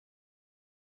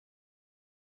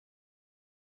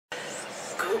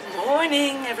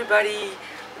morning, everybody.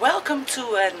 Welcome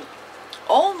to an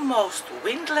almost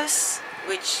windless,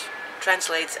 which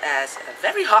translates as a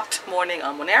very hot morning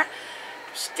on Bonaire.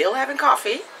 Still having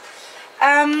coffee.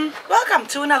 Welcome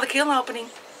to another kiln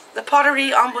opening. The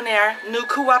Pottery on Bonaire,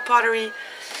 Nukua Pottery.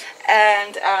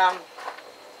 And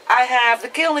I have the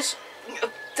kiln is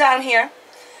down here.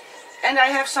 And I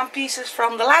have some pieces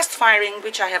from the last firing,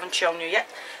 which I haven't shown you yet.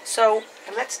 So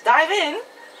let's dive in.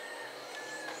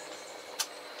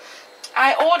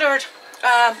 I ordered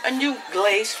a new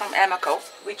glaze from Amico,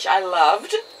 which I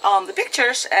loved on the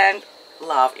pictures and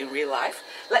love in real life.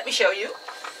 Let me show you.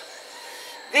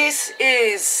 This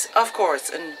is, of course,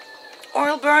 an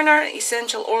oil burner,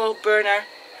 essential oil burner.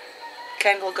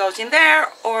 Candle goes in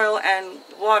there, oil and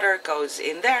water goes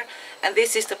in there. And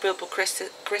this is the purple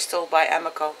crystal by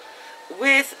Amico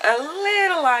with a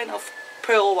little line of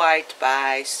pearl white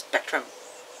by Spectrum.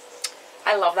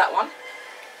 I love that one.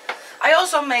 I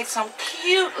also made some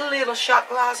cute little shot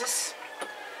glasses,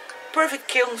 perfect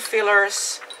kiln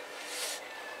fillers.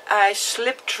 I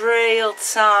slip trailed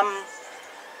some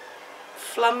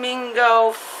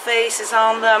flamingo faces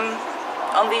on them,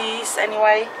 on these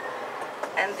anyway.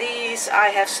 And these I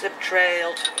have slip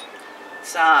trailed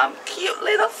some cute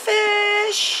little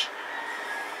fish.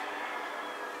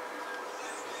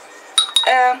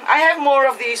 I have more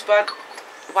of these, but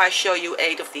why show you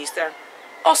 8 of these? They're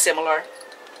all similar.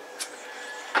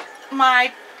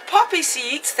 My poppy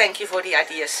seeds, thank you for the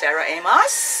idea, Sarah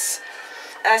Amos.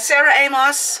 Sarah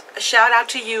Amos, a shout out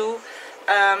to you.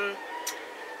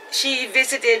 She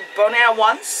visited Bonaire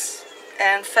once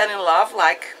and fell in love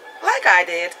like I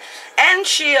did. And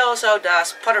she also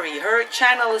does pottery. Her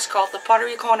channel is called the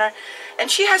Pottery Corner,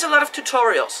 and she has a lot of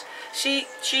tutorials. She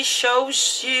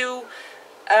shows you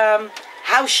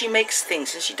how she makes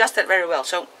things, and she does that very well.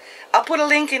 So I'll put a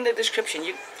link in the description.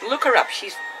 You look her up.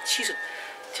 She's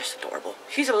just adorable.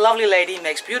 She's a lovely lady,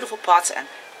 makes beautiful pots, and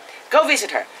go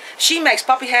visit her. She makes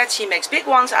poppy heads, she makes big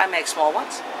ones, I make small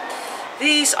ones.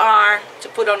 These are to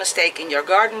put on a stake in your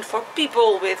garden for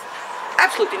people with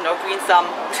absolutely no green thumb.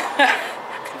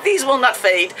 These will not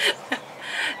fade.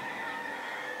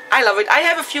 I love it. I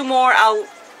have a few more. I'll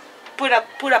put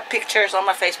up pictures on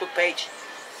my Facebook page.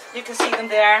 You can see them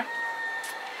there.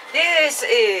 This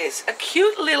is a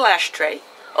cute little ashtray,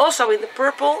 also in the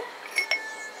purple.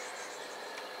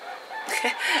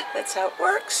 That's how it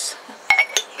works.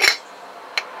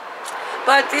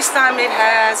 But this time it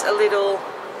has a little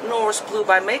Norse blue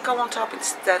by Mako on top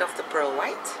instead of the pearl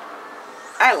white.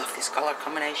 I love this color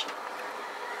combination.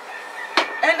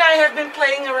 And I have been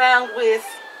playing around with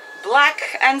black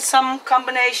and some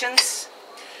combinations.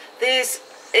 This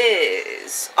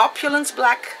is opulence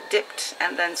black dipped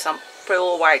and then some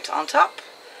pearl white on top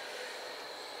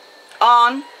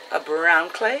on a brown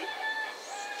clay.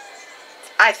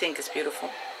 I think it's beautiful.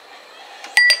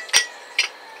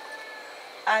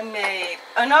 I made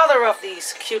another of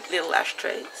these cute little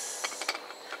ashtrays.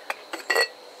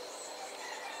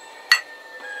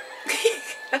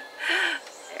 There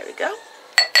we go.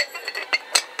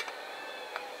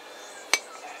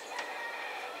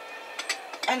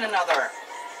 And another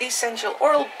essential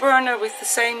oil burner with the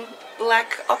same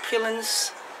black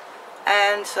opulence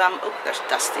and some, oh, there's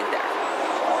dust in there.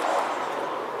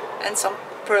 And some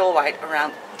pearl white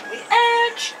around the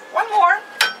edge. One more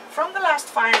from the last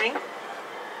firing.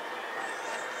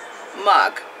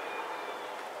 Mug.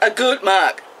 A good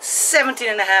mug.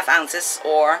 17.5 ounces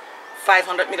or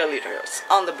 500 milliliters.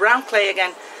 On the brown clay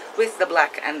again with the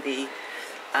black and the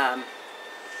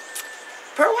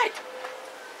pearl white.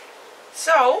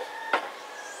 So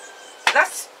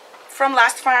that's from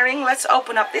last firing. Let's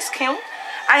open up this kiln.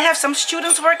 I have some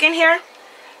students' work in here.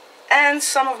 And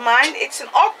some of mine.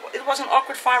 It was an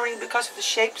awkward firing because of the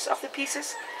shapes of the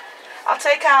pieces. I'll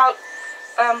take out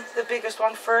the biggest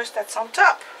one first. That's on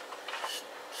top.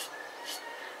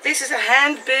 This is a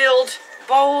hand-built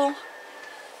bowl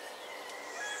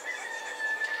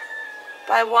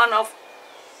by one of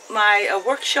my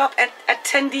workshop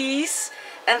attendees.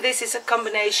 And this is a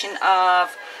combination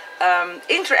of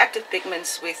interactive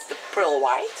pigments with the pearl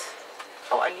white.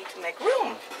 Oh, I need to make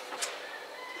room.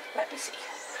 Let me see.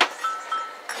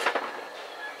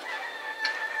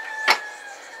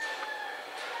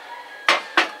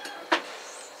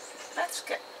 Let's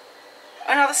get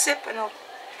another sip and I'll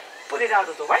put it out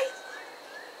of the way.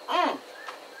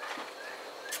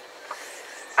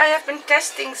 I have been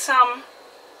testing some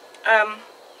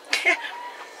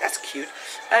that's cute,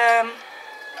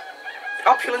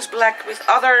 opulence black with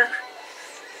other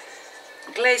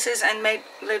glazes and made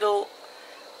little,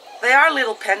 they are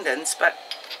little pendants, but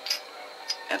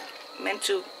meant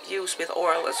to use with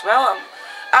oil as well.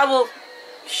 I will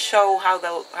show how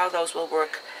those will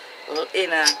work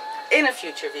in a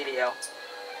future video.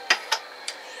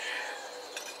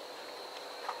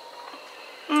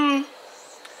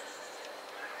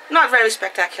 Not very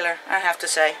spectacular, I have to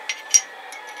say.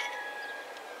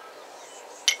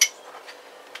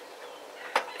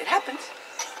 It happens.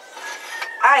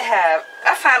 I have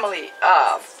a family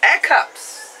of egg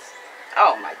cups.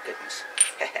 Oh my goodness.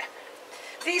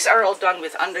 These are all done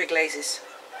with underglazes.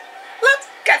 Look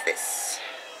at this.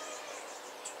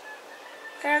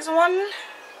 There's one.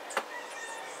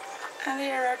 And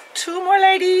here are two more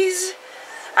ladies.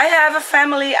 I have a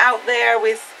family out there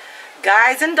with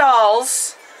guys and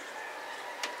dolls.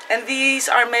 And these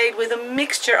are made with a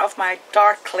mixture of my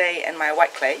dark clay and my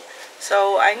white clay.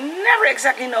 So I never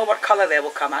exactly know what color they will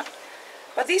come out.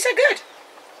 But these are good.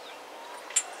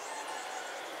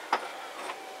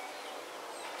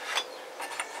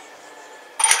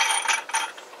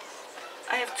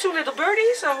 I have two little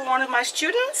birdies of one of my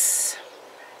students.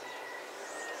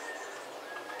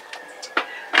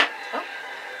 Oh,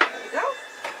 there we go.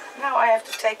 Now I have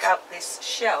to take out this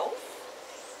shelf.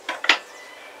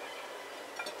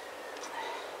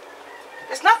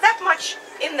 There's not that much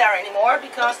in there anymore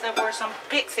because there were some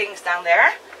big things down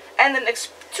there. And then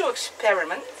two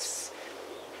experiments.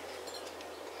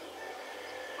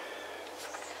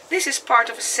 This is part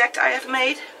of a set I have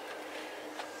made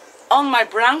on my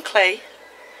brown clay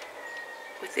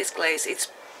with this glaze. It's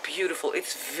beautiful.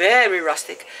 It's very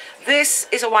rustic. This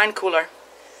is a wine cooler.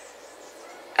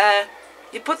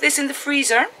 You put this in the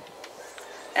freezer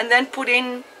and then put it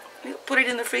in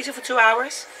the freezer for 2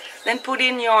 hours. Then put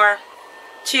in your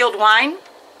chilled wine.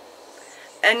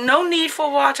 And no need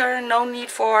for water, no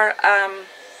need for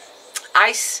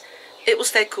ice. It will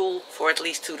stay cool for at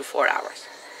least 2 to 4 hours.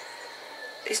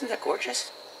 Isn't that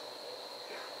gorgeous?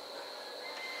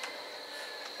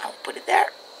 I'll put it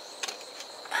there.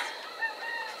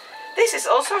 This is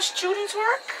also students'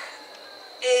 work.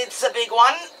 It's a big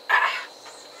one.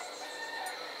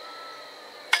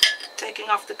 Taking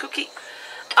off the cookie.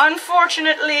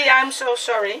 Unfortunately, I'm so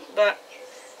sorry, but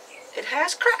it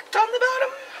has cracked on the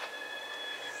bottom.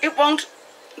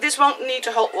 This won't need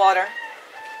to hold water.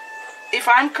 If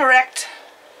I'm correct,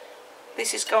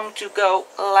 this is going to go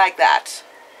like that.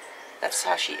 That's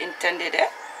how she intended it.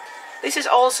 This is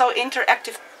also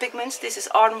interactive pigments. This is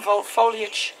autumn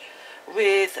foliage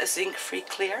with a zinc-free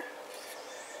clear.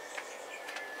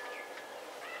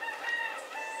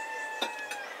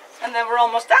 And then we're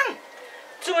almost done.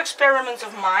 2 experiments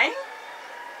of mine.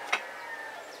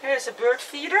 Here's a bird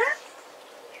feeder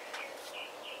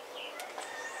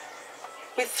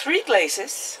with 3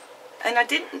 glazes, and I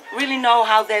didn't really know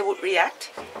how they would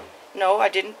react. No, I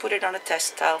didn't put it on a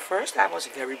test tile first. I was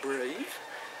very brave.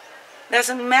 There's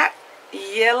a matte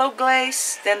yellow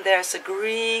glaze, then there's a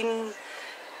greenish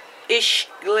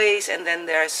glaze, and then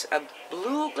there's a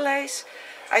blue glaze.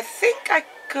 I think I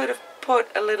could have put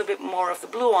a little bit more of the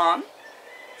blue on,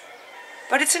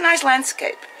 but it's a nice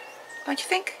landscape, don't you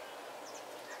think?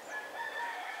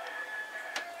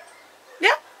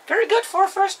 Yeah, very good for a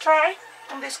first try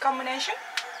on this combination.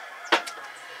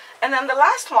 And then the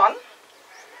last one,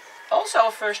 also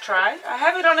a first try. I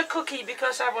have it on a cookie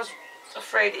because I was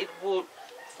afraid it would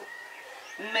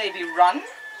maybe run.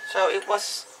 So it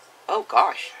was, oh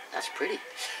gosh, that's pretty.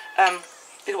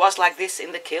 It was like this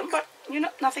in the kiln, but you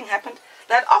know, nothing happened.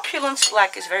 That opulence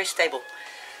black is very stable.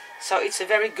 So it's a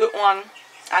very good one,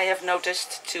 I have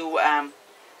noticed, to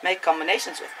make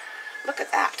combinations with. Look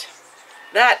at that.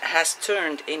 That has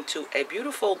turned into a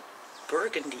beautiful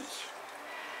burgundy.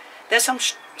 There's some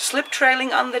slip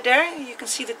trailing under there. You can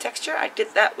see the texture. I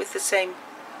did that with the same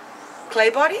clay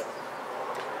body.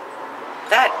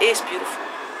 That is beautiful.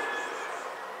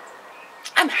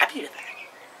 I'm happy with that.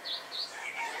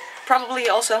 Probably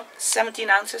also 17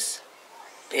 ounces.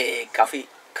 Big coffee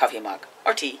mug.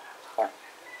 Or tea. Or,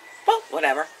 well,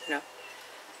 whatever, you know.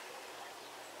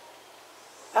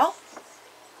 Well,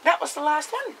 that was the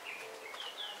last one.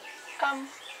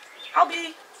 I'll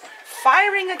be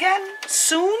firing again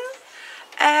soon.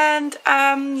 And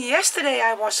yesterday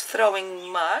I was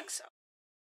throwing mugs.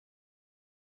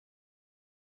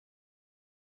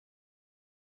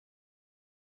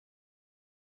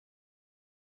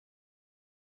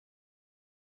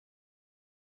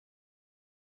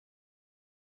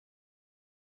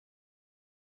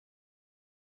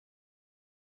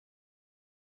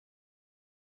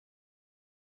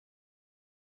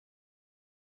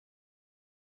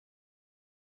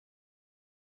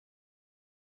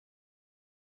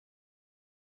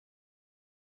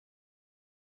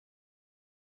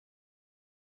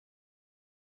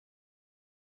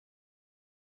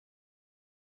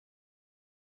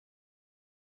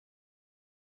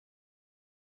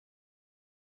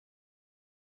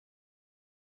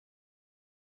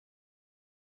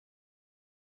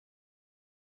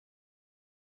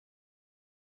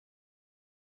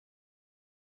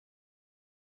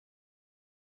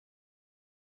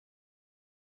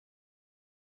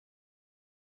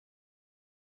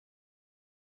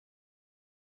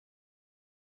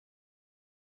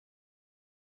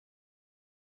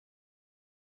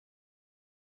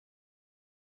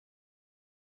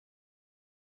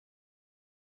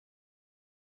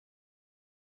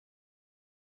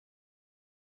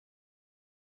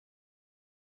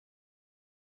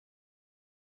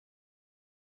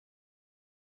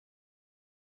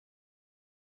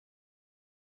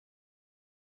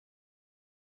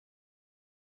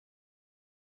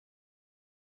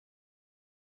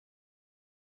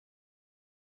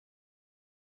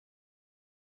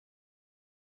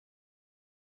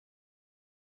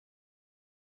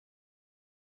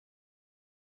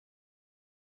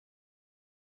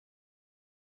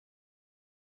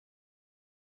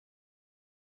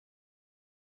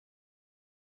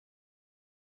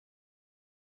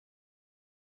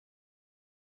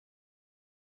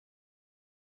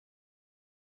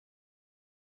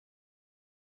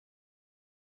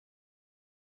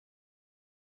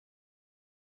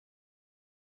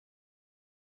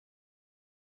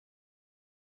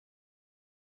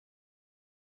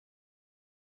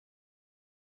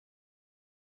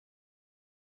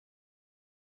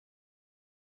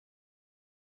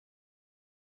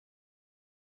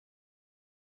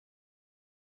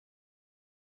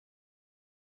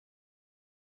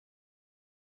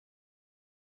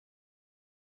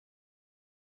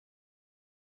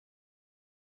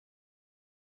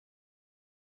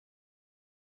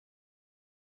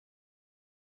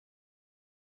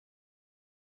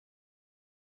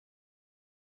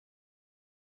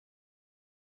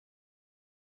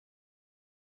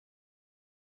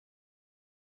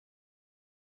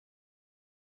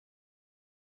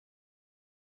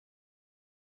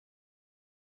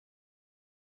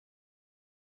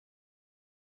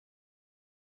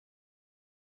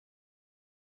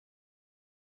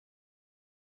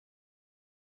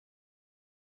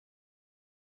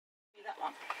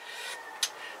 one.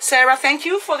 Sarah, thank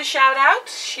you for the shout out.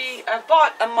 She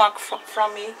bought a mug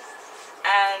from me,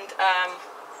 and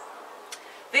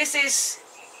this is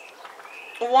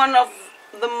one of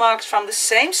the mugs from the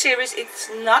same series. It's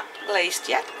not glazed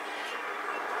yet.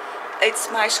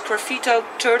 It's my Sgraffito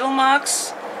turtle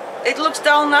mugs. It looks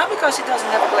dull now because it doesn't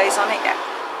have a glaze on it yet.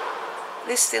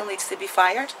 This still needs to be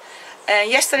fired.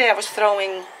 Yesterday I was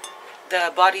throwing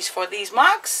the bodies for these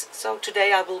mugs, so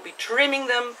today I will be trimming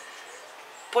them,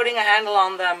 putting a handle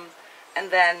on them,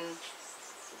 and then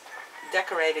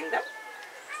decorating them.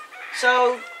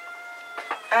 So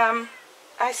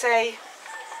I say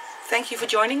thank you for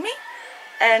joining me,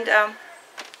 and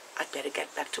I'd better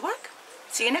get back to work.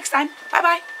 See you next time. Bye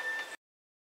bye.